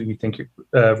tension is who you think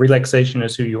relaxation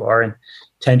is who you are, and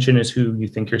tension is who you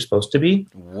think you're supposed to be.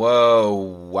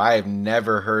 Whoa, I've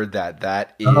never heard that.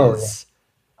 That is,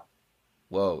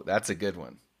 whoa, that's a good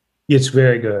one. It's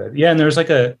very good. Yeah, and there's like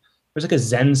a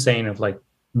Zen saying of like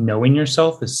knowing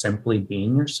yourself is simply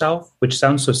being yourself, which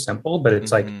sounds so simple, but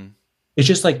it's like it's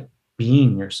just like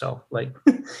being yourself, like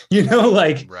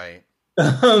like right.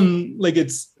 Like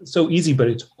it's so easy, but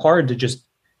it's hard to just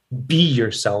be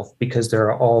yourself because there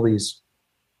are all these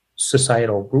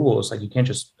societal rules. Like you can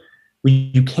just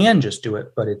do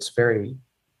it, but it's very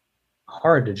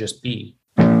hard to just be.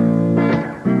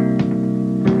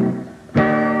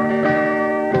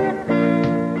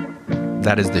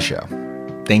 That is the show.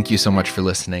 Thank you so much for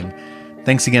listening.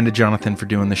 Thanks again to Jonathan for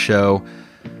doing the show.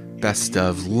 Best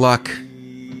of luck,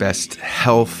 best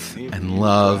health and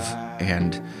love,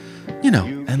 and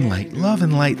and light, love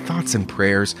and light, thoughts and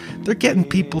prayers. They're getting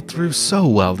people through so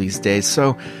well these days,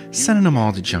 so sending them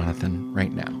all to Jonathan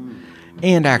right now.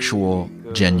 And actual,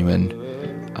 genuine,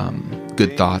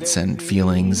 good thoughts and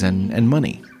feelings and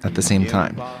money at the same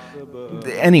time.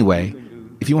 Anyway,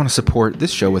 if you want to support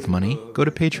this show with money, go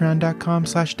to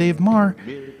patreon.com/Dave Marr.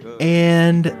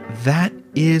 And that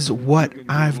is what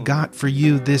I've got for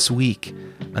you this week.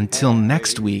 Until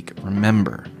next week,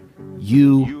 remember,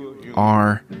 you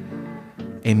are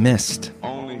a mist.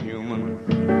 Only human.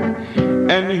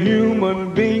 And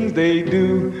human beings, they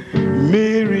do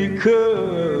miracles.